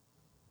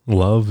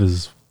Love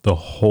is the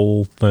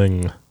whole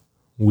thing.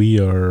 We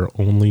are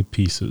only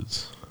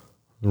pieces.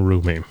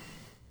 Rumi.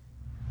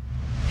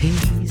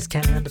 He's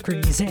kind of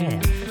crazy.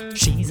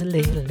 She's a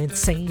little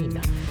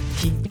insane.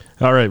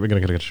 All right, we're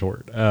going to cut it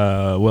short.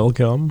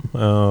 Welcome.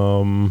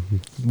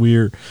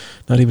 We're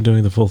not even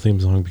doing the full theme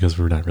song because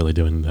we're not really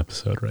doing an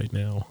episode right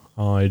now.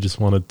 I just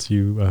wanted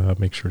to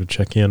make sure to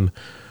check in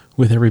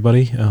with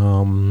everybody.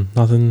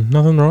 Nothing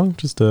wrong.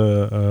 Just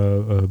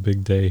a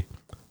big day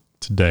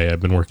today. I've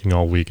been working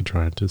all week and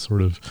trying to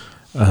sort of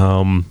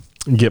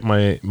get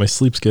my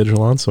sleep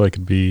schedule on so I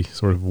could be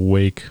sort of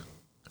awake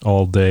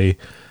all day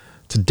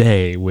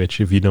today, which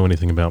if you know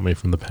anything about me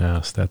from the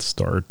past, that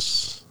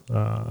starts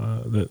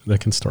that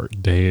can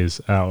start days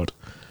out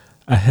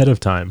ahead of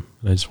time.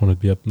 And I just want to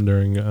be up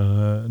during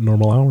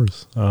normal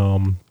hours.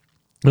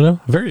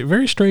 Very,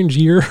 very strange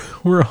year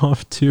we're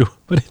off to,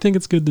 but I think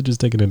it's good to just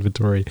take an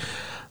inventory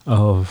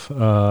of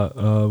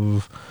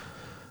love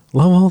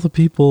all the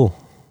people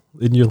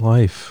in your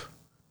life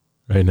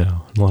right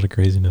now. A lot of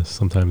craziness.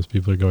 Sometimes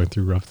people are going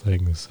through rough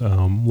things.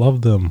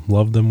 Love them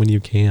when you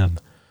can.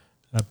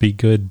 Be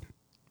good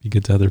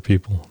to other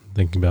people.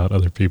 Think about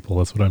other people.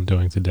 That's what I'm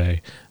doing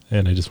today.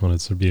 And I just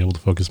wanted to be able to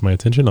focus my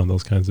attention on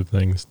those kinds of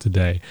things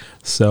today.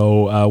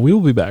 So we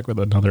will be back with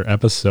another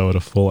episode, a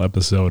full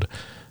episode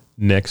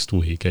next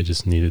week. I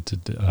just needed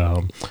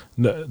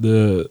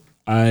to,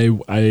 I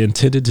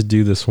intended to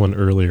do this one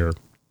earlier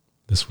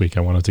this week.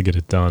 I wanted to get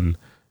it done,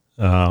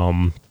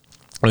 and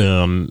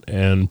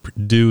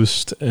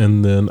produced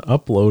and then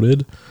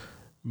uploaded,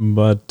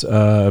 but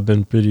I've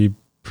been pretty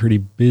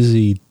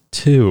busy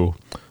too,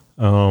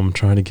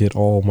 trying to get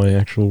all my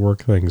actual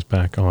work things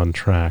back on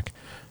track.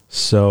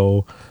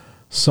 So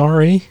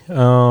sorry,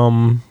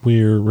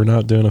 we're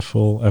not doing a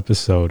full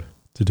episode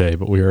today,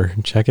 but we are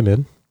checking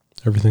in.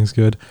 Everything's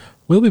good.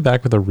 We'll be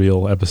back with a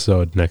real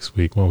episode next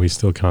week when we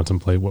still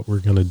contemplate what we're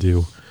going to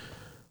do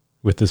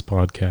with this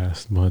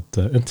podcast. But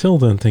until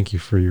then, thank you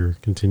for your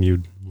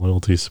continued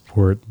loyalty,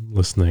 support,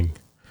 listening,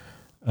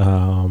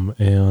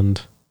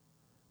 and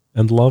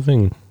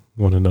loving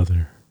one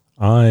another.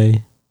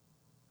 I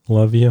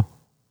love you.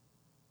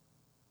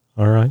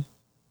 All right.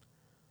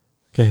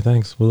 Okay,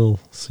 thanks. We'll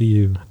see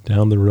you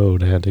down the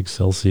road at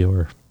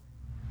Excelsior.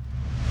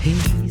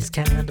 He's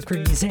kind of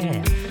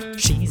crazy.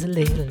 She's a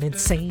little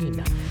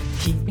insane.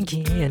 Keeping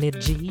Kenny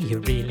G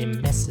really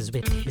messes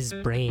with his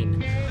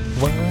brain.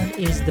 One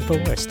is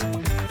divorced,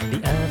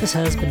 the other's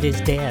husband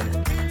is dead.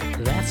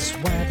 That's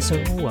why they're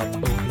so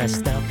both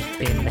messed up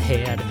in the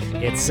head.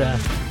 It's a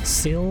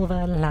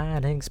Silver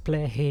Linings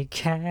Playcast.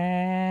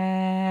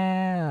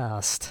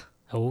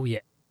 Oh yeah.